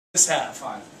this have?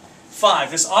 5.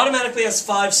 5. This automatically has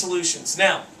 5 solutions.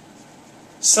 Now,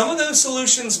 some of those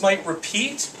solutions might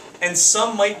repeat, and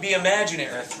some might be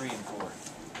imaginary. 3 and 4.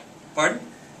 Pardon?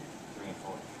 3 and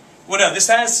 4. Well, no, this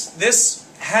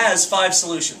has 5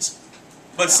 solutions.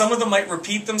 But some of them might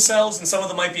repeat themselves, and some of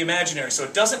them might be imaginary. So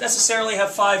it doesn't necessarily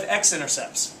have 5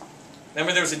 x-intercepts.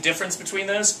 Remember there was a difference between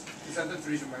those? Is that the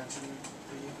 3-dimension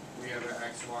we have an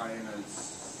x, y, and a...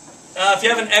 If you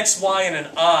have an x, y, and an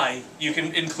I, you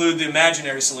can include the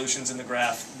imaginary solutions in the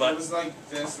graph. But it was like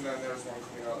this, and then there was one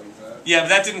coming out like that. yeah, but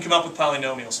that didn't come up with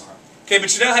polynomials. Okay,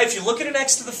 but you know how if you look at an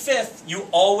x to the 5th, you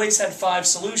always had 5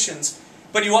 solutions,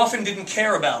 but you often didn't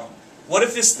care about them. What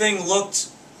if this thing looked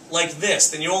like this?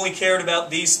 Then you only cared about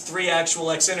these 3 actual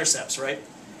x-intercepts, right?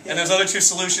 And those other 2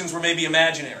 solutions were maybe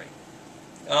imaginary.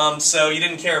 So you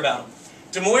didn't care about them.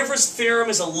 DeMoivre's theorem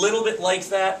is a little bit like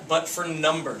that, but for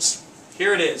numbers.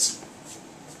 Here it is.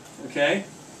 Okay?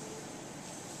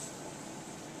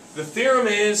 The theorem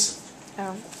is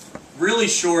really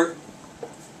short.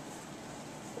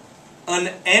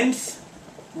 An nth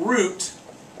root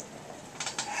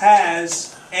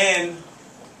has n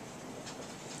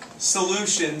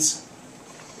solutions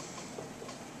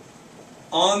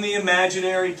on the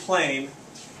imaginary plane.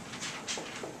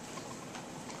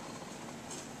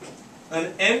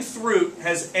 An nth root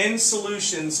has n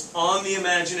solutions on the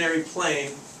imaginary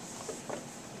plane.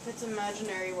 If it's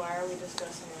imaginary, why are we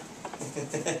discussing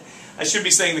it? I should be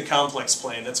saying the complex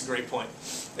plane. That's a great point.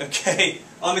 Okay,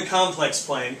 on the complex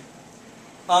plane,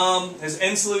 has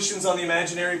n solutions on the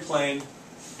imaginary plane,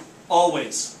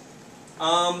 always.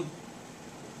 The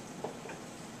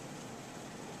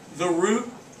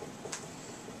root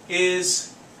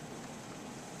is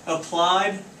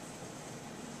applied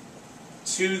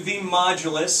to the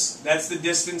modulus. That's the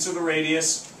distance or the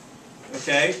radius.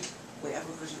 Okay? Wait, I have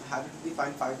a question. How did we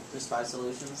find there's 5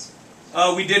 solutions?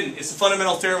 We didn't. It's the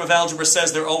fundamental theorem of algebra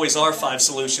says there always are 5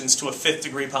 solutions to a 5th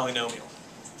degree polynomial.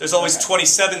 There's always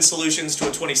 27 solutions to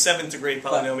a 27th degree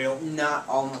polynomial. But not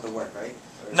all of them have to work, right?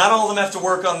 Not all of them have to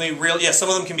work on the real... Yeah, some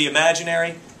of them can be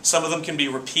imaginary. Some of them can be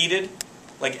repeated.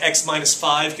 Like x minus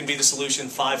 5 can be the solution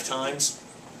 5 times.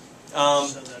 So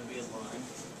that'd be a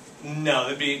line? No,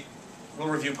 that'd be... We'll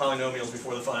review polynomials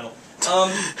before the final.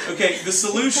 Okay, the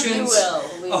solutions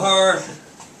are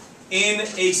in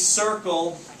a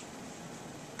circle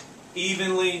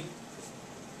evenly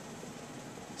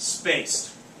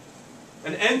spaced.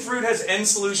 An nth root has n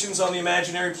solutions on the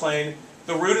imaginary plane.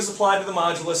 The root is applied to the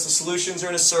modulus. The solutions are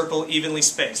in a circle evenly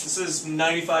spaced. This is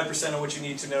 95% of what you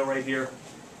need to know right here.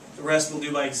 The rest we'll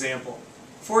do by example.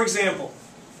 For example,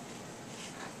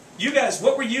 you guys,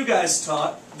 what were you guys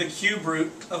taught the cube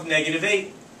root of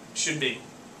 -8 should be?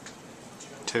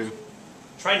 2.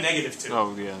 Try -2.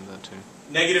 Oh, yeah, that too.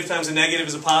 Negative times a negative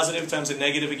is a positive, times a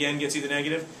negative again gets you the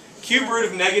negative. Cube root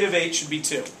of -8 should be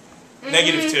 2.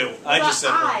 -2. I just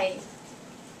said I.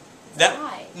 that.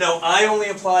 I. No, I only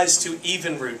applies to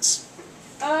even roots.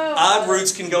 Oh. Odd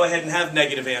roots can go ahead and have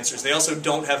negative answers. They also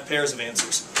don't have pairs of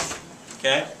answers.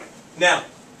 Okay? Now,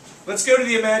 let's go to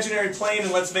the imaginary plane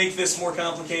and let's make this more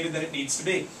complicated than it needs to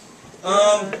be.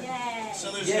 Yay.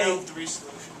 So there's Yay. now 3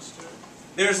 solutions to it?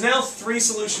 There's now 3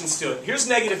 solutions to it. Here's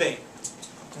 -8.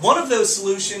 One of those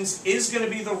solutions is going to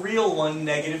be the real one,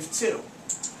 -2.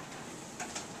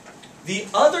 The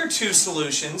other 2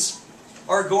 solutions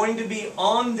are going to be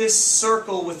on this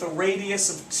circle with a radius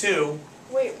of 2.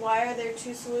 Wait, why are there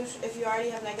 2 solutions? If you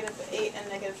already have -8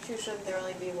 and -2, shouldn't there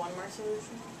only be one more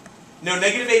solution? No,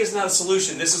 -8 is not a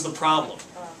solution. This is the problem.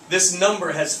 Oh. This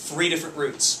number has 3 different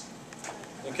roots.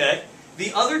 Okay?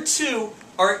 The other 2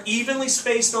 are evenly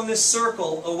spaced on this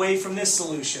circle away from this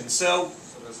solution. So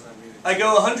doesn't that mean I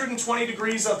go 120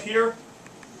 degrees up here,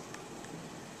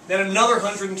 then another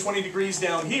 120 degrees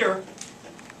down here,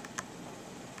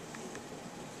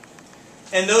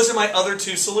 and those are my other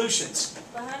 2 solutions.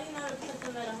 But how do you know to put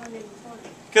them at 120?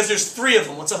 Because there's 3 of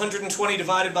them. What's 120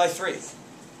 divided by 3?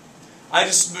 I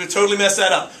just totally messed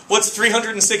that up. What's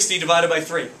 360 divided by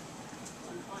 3?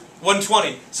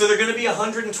 120. So they're going to be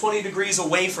 120 degrees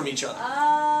away from each other.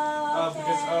 Oh,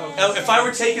 okay. Now, if I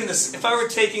were taking the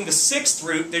 6th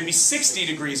root, they'd be 60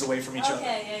 degrees away from each other.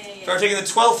 Okay, yeah. If I were taking the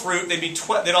 12th root,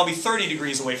 they'd all be 30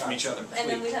 degrees away from each other. And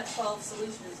then we'd have 12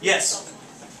 solutions. Yes.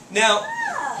 Now,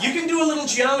 you can do a little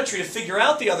geometry to figure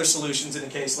out the other solutions in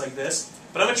a case like this,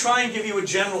 but I'm going to try and give you a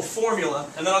general formula,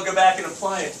 and then I'll go back and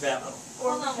apply it to that level.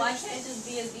 Hold on, why can't it just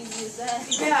be as easy as that?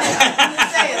 Yeah, I was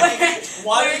gonna say, like,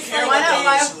 Why do you care Why about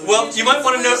not? the solution? Well, you might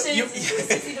want to know.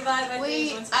 60 divided by 3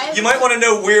 Wait, is I- You might want to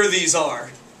know where these are.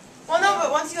 well, no,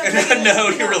 but once you have No,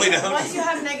 you really don't. Once you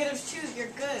have -2s, you're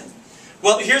good.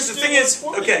 Well, here's the thing is,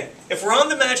 okay, if we're on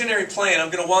the imaginary plane,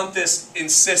 I'm going to want this in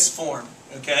cis form,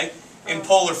 okay? In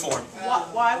polar form.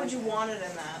 Why would you want it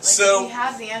in that? Like, So- we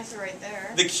have the answer right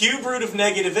there. The cube root of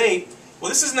 -8, well,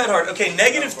 this isn't that hard. Okay,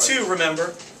 -2,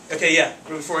 remember. Okay, yeah,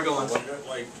 before I go I on. wonder,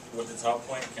 like, with the top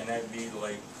point, can that be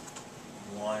like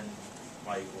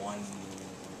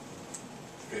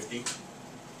 150?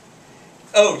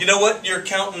 Oh, you know what? You're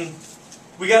counting.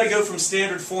 We got to go from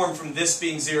standard form from this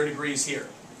being 0 degrees here.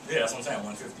 Yeah, that's what I'm saying,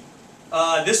 150.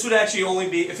 This would actually only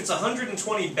be, if it's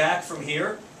 120 back from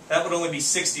here, that would only be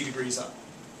 60 degrees up.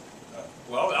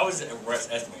 Well, I was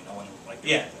estimating, I wasn't like...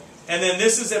 Yeah. And then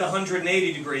this is at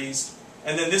 180 degrees,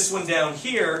 and then this one down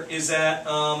here is at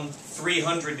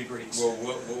 300 degrees. Well,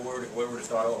 what were the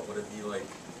start off? Would it be like,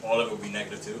 all of it would be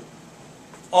 -2?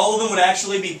 All of them would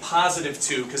actually be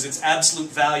 +2 because it's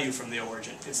absolute value from the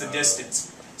origin. It's the distance.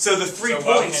 So the 3 so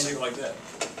why points. can't you do it like that?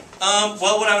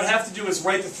 Well, what I would have to do is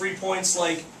write the 3 points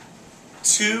like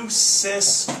 2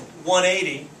 cis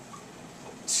 180,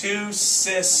 2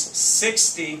 cis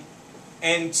 60,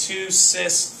 and 2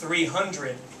 cis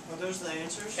 300. Are those the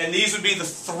answers? And these would be the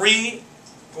 3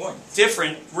 Points.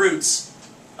 different roots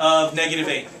of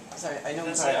 -8. Sorry, I know we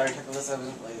That's probably it. already talked about this. I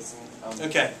wasn't listening.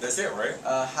 Okay. That's it, right?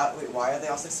 Wait, why are they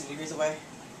all 60 degrees away?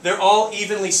 They're all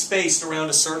evenly spaced around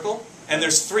a circle, and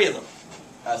there's 3 of them.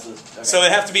 Okay. So they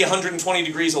have to be 120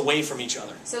 degrees away from each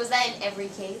other. So is that in every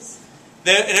case?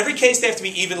 In every case, they have to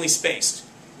be evenly spaced.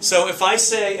 So if I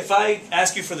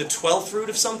ask you for the 12th root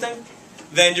of something,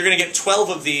 then you're going to get 12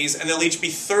 of these, and they'll each be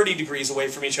 30 degrees away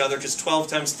from each other, because 12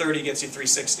 times 30 gets you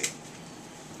 360.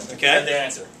 That's Okay? the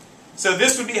answer. So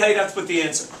this would be how you'd have to put the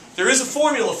answer. There is a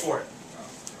formula for it,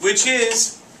 which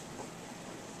is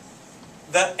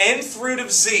the nth root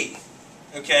of z,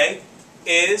 okay,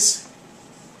 is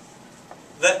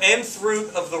the nth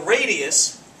root of the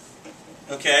radius,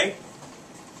 okay,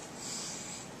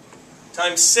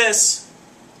 times cis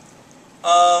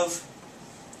of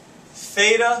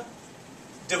theta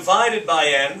divided by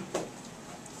n,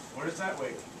 What is that?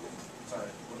 Wait. Sorry.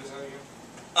 What is that again?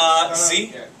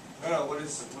 z. Yeah. No, what are you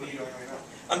doing right now?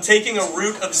 I'm taking a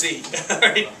root of z.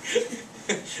 Alright?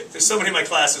 There's so many in my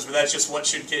classes where that's just what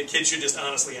kids should just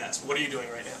honestly ask. What are you doing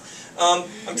right now?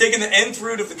 I'm taking the nth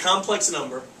root of the complex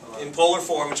number in polar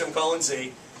form, which I'm calling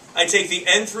z. I take the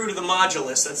nth root of the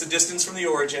modulus, that's the distance from the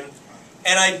origin,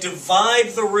 and I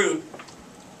divide the root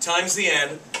times the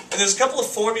n. And there's a couple of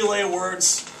formulae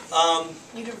words.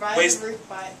 You divide ways- the root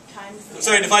by times the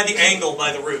Sorry, divide the angle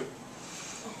by the root.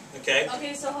 Okay?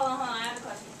 Okay, so hold on, I have a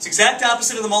question. It's exact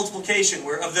opposite of the multiplication,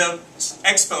 of the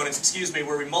exponents, excuse me,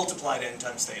 where we multiplied n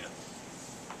times theta.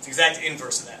 It's the exact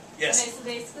inverse of that. Yes? Okay, so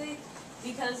basically,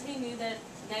 because we knew that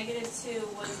 -2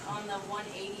 was on the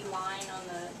 180 line on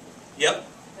the Yep.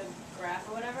 graph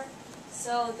or whatever,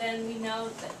 so then we know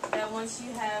that once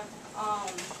you have,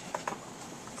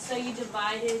 so you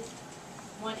divided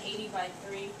 180 by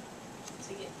 3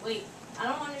 to get, wait, I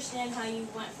don't understand how you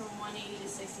went from 180 to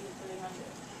 60 to 300.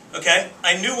 Okay,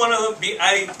 I knew one of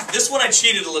them. This one I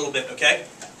cheated a little bit. Okay,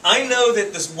 I know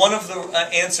that one of the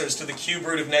answers to the cube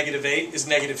root of -8 is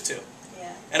 -2,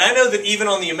 Yeah. and I know that even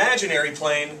on the imaginary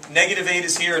plane, -8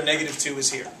 is here and -2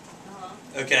 is here.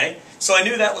 Okay, so I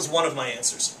knew that was one of my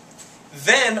answers.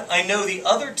 Then I know the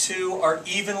other 2 are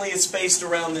evenly spaced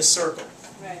around this circle,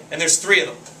 Right. and there's 3 of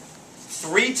them.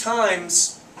 3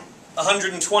 times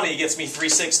 120 gets me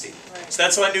 360. Right. So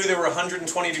that's how I knew they were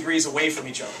 120 degrees away from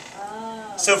each other.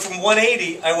 Oh. So from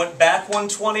 180, I went back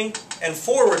 120 and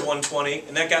forward 120,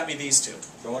 and that got me these 2.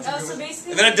 So once Oh, you so give us,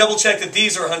 basically, And then I double checked that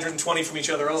these are 120 from each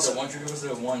other so also. once you give us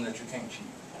the one that you can't cheat.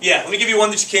 Yeah, let me give you one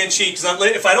that you can't cheat, because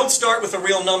if I don't start with a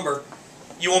real number,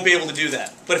 you won't be able to do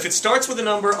that. But if it starts with a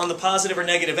number on the positive or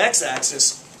negative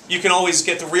x-axis, you can always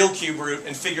get the real cube root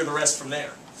and figure the rest from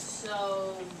there.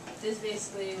 so this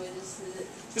basically was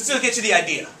This will get you the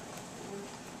idea.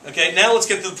 Okay, now let's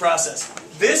get to the process.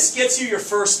 This gets you your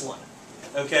first one.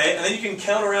 Okay, and then you can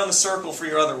count around the circle for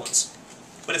your other ones.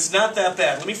 But it's not that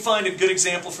bad. Let me find a good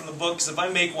example from the book, because if I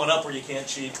make one up where you can't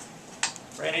cheat,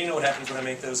 Randy, you know what happens when I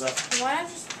make those up. Why not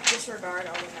just disregard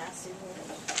all the nasty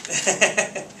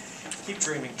rules? Keep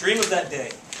dreaming. Dream of that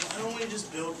day. Why don't we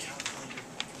just build calculator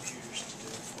computers to do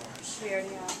it for us? We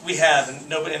already have. We have,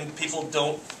 and people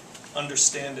don't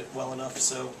understand it well enough,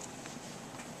 so...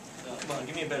 Come on,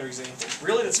 give me a better example.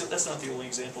 Really, that's not the only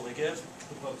example they give.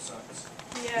 The book sucks.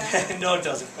 Yeah. No, it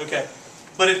doesn't. Okay.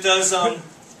 But it does,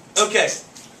 okay. It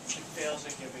fails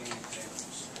at giving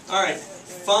examples. Alright.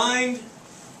 Find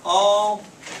all...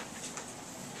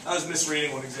 I was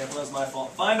misreading one example. That was my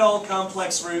fault. Find all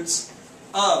complex roots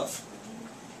of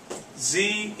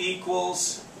z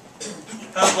equals...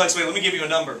 Complex, wait, let me give you a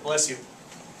number. Bless you.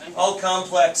 all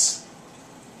complex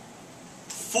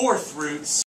fourth roots